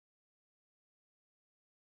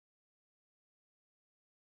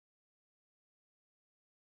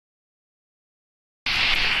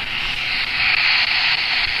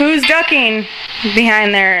Who's ducking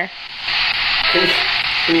behind there?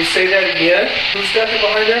 Can you say that again? Who's ducking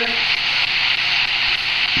behind there?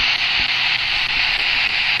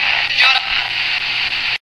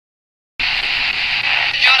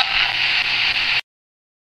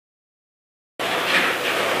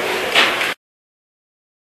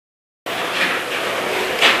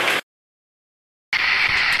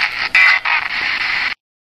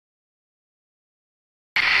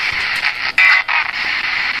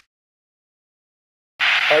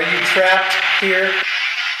 Are you trapped here?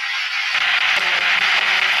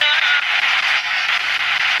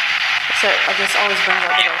 So I just always brings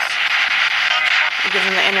up this. It gives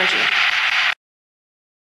him the energy.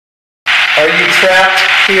 Are you trapped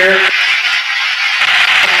here?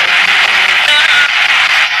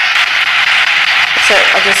 So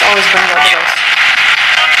I just always brings up this.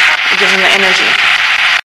 It gives him the energy.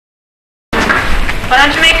 Why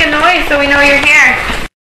don't you make a noise so we know you're here?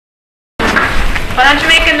 Why don't you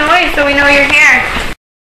make a noise so we know you're here?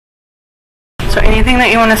 So anything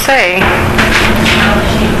that you want to say?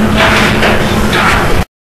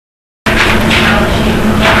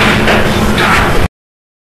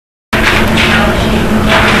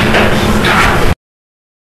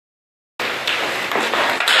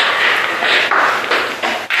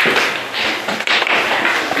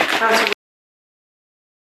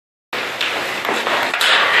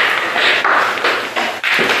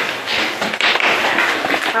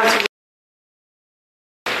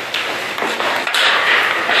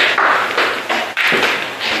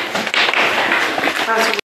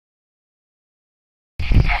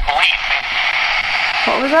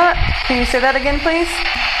 What was that? Can you say that again, please?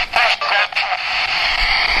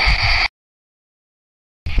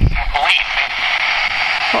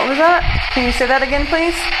 What was that? Can you say that again,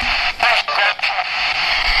 please?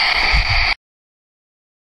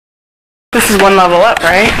 This is one level up,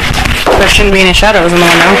 right? There shouldn't be any shadows in the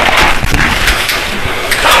window.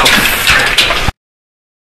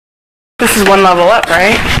 This is one level up,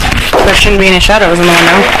 right? There shouldn't be any shadows in the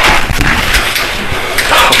window.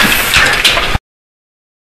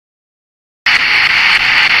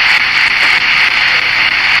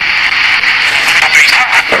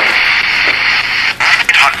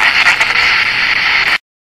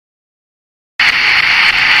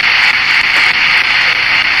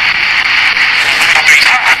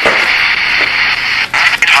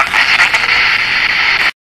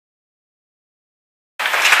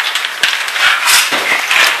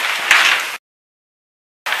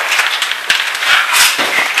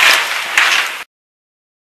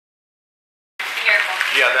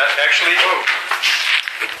 Yeah, that actually, oh.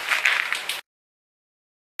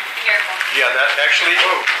 Careful. Yeah, that actually,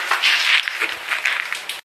 oh.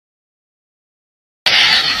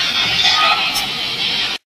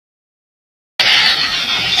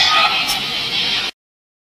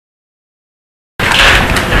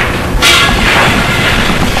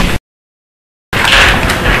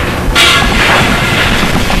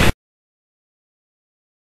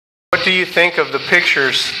 What do you think of the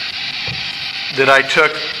pictures that I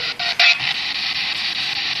took?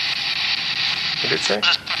 What did it say?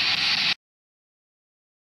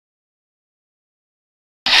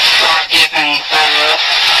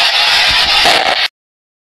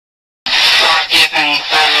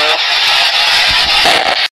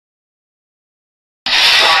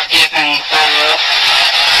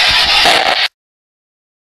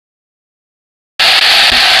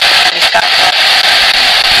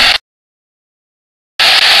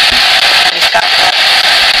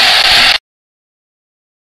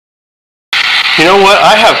 You know what?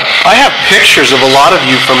 I have pictures of a lot of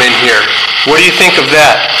you from in here. What do you think of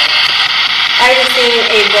that? I just seen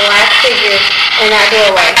a black figure in that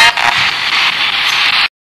doorway.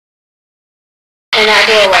 In that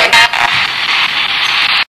doorway.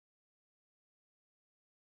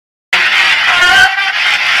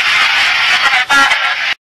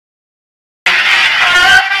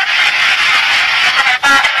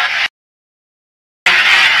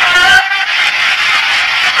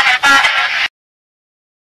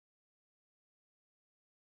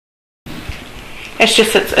 It's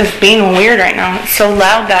just, it's being weird right now. It's so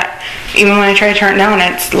loud that even when I try to turn it down,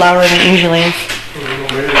 it's louder than it usually is. Well,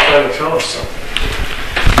 maybe they're trying to tell us something.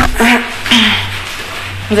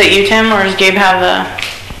 Is it you, Tim, or does Gabe have the...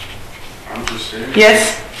 I'm just saying.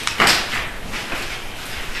 Yes?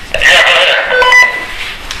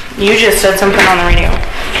 You just said something on the radio. No,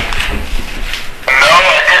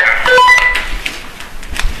 I didn't.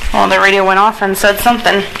 Well, the radio went off and said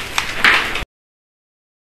something.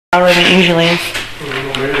 Louder than it usually is. Well,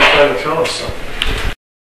 maybe they're trying to tell us something.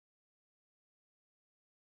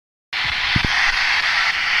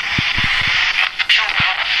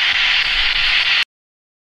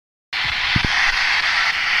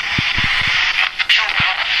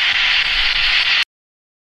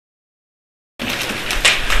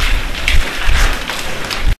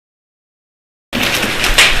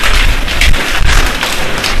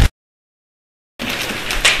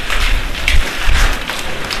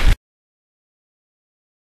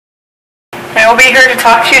 And we'll be here to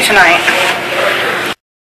talk to you tonight.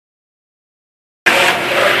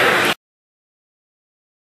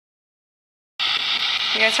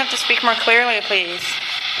 You guys have to speak more clearly, please.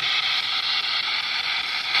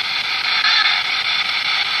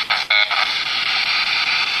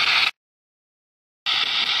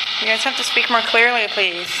 You guys have to speak more clearly,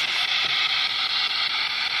 please.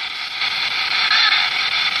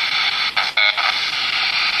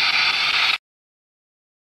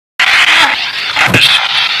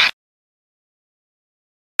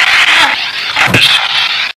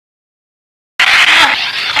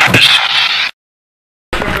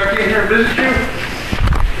 Come back in here and visit you?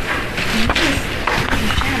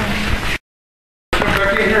 Come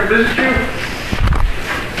back in here and visit you?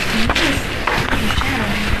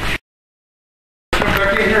 Come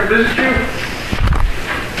back in here and visit you?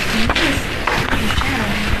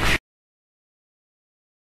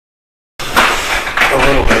 A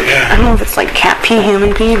little bit, yeah. I don't know if it's like cat pee,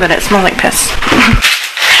 human pee, but it smells like piss.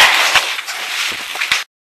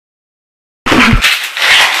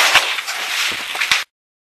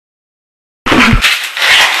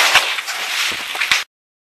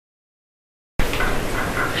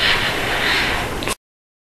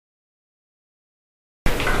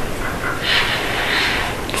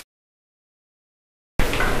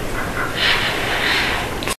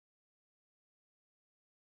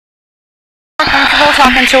 Comfortable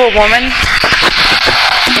talking to a woman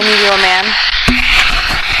than you do a man?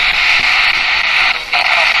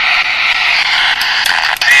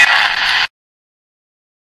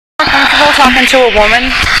 Comfortable talking to a woman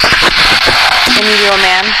than you do a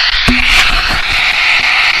man?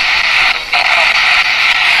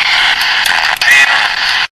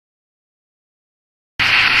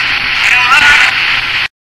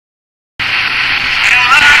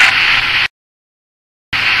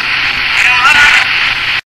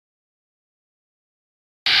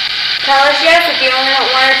 Tell us yes if you only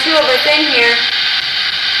want one or two of us in here.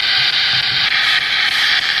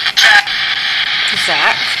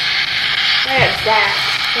 Zach? I have Zach.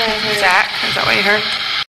 Zach? Is that what you heard?